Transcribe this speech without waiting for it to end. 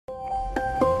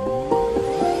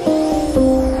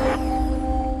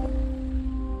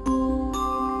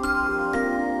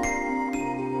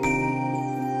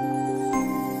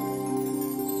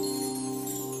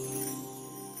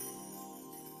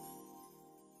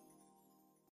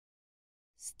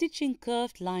Stitching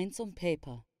curved lines on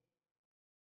paper.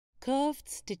 Curved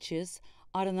stitches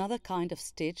are another kind of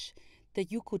stitch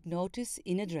that you could notice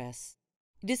in a dress.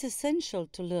 It is essential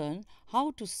to learn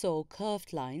how to sew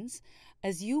curved lines,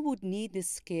 as you would need this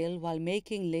skill while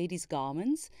making ladies'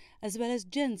 garments as well as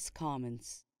gents'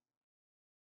 garments.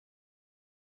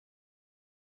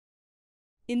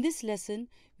 In this lesson,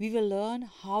 we will learn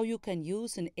how you can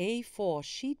use an A4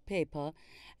 sheet paper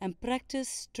and practice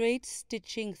straight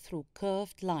stitching through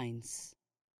curved lines.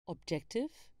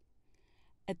 Objective: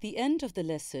 at the end of the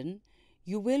lesson,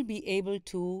 you will be able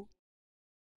to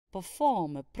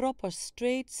perform a proper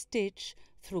straight stitch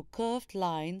through curved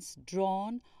lines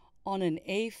drawn on an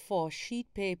A4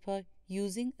 sheet paper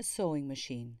using a sewing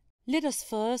machine. Let us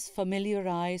first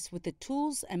familiarize with the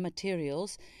tools and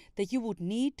materials that you would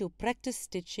need to practice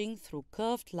stitching through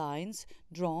curved lines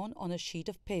drawn on a sheet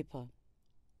of paper.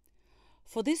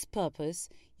 For this purpose,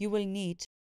 you will need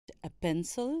a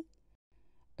pencil,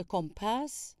 a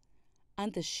compass,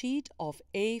 and a sheet of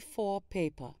A4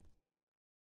 paper.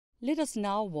 Let us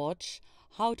now watch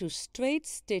how to straight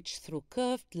stitch through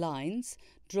curved lines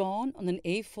drawn on an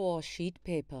A4 sheet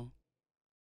paper.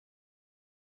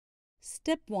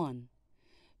 Step 1.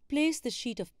 Place the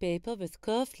sheet of paper with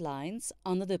curved lines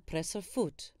under the presser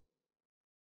foot.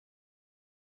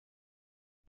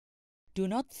 Do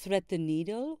not thread the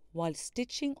needle while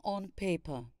stitching on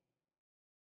paper.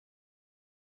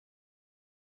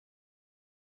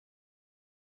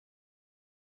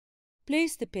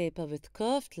 Place the paper with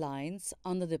curved lines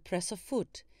under the presser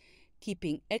foot,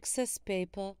 keeping excess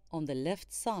paper on the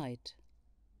left side.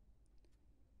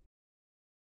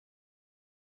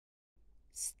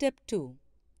 Step 2.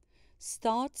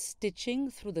 Start stitching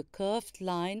through the curved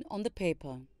line on the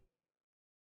paper.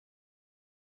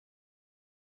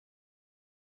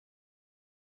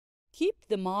 Keep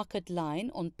the marked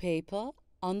line on paper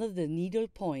under the needle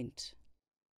point.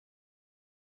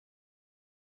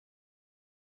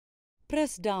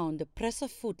 Press down the presser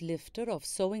foot lifter of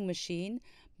sewing machine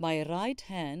by right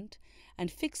hand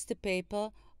and fix the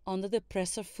paper under the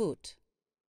presser foot.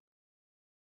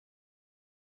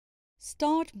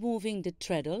 Start moving the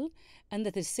treadle and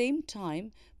at the same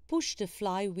time push the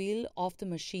flywheel of the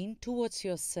machine towards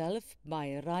yourself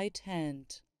by right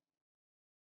hand.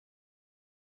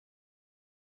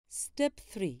 Step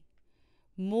 3.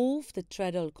 Move the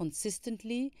treadle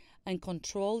consistently and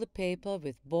control the paper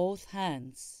with both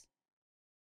hands.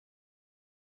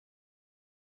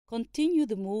 Continue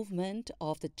the movement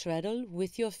of the treadle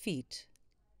with your feet.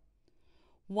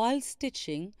 While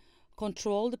stitching,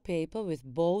 control the paper with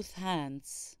both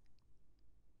hands.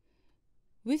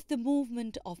 With the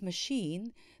movement of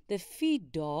machine, the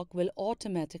feed dog will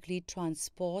automatically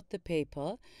transport the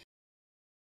paper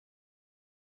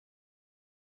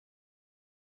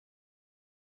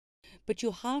but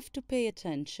you have to pay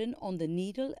attention on the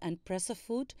needle and presser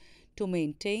foot to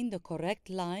maintain the correct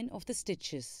line of the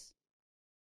stitches.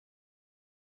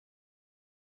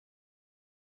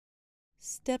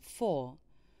 Step 4.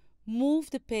 Move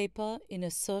the paper in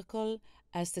a circle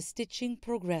as the stitching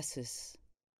progresses.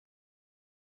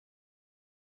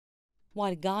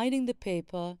 While guiding the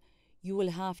paper, you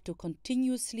will have to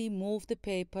continuously move the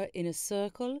paper in a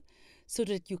circle so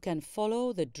that you can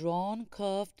follow the drawn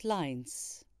curved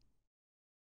lines.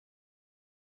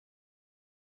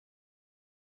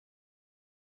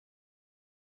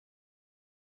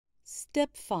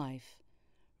 Step 5.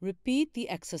 Repeat the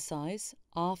exercise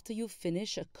after you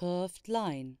finish a curved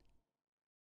line.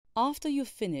 After you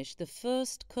finish the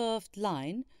first curved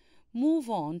line, move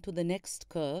on to the next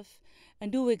curve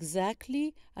and do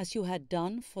exactly as you had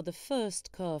done for the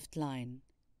first curved line.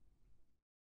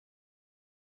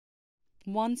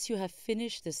 Once you have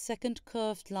finished the second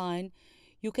curved line,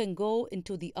 you can go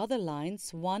into the other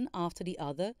lines one after the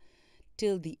other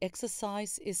till the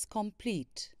exercise is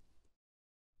complete.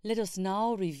 Let us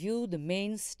now review the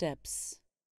main steps.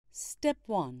 Step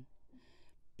 1.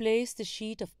 Place the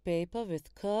sheet of paper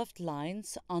with curved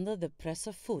lines under the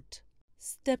presser foot.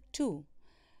 Step 2.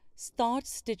 Start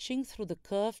stitching through the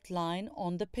curved line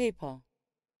on the paper.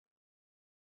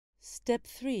 Step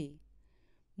 3.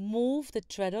 Move the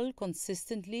treadle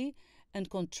consistently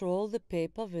and control the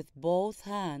paper with both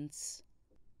hands.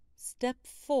 Step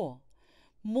 4.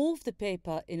 Move the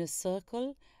paper in a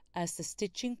circle as the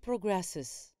stitching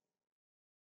progresses.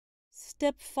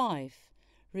 Step 5.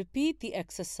 Repeat the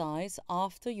exercise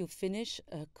after you finish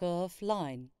a curved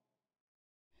line.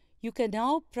 You can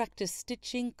now practice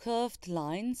stitching curved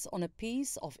lines on a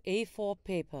piece of A4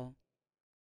 paper.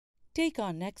 Take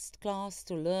our next class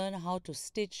to learn how to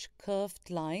stitch curved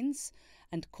lines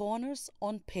and corners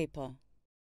on paper.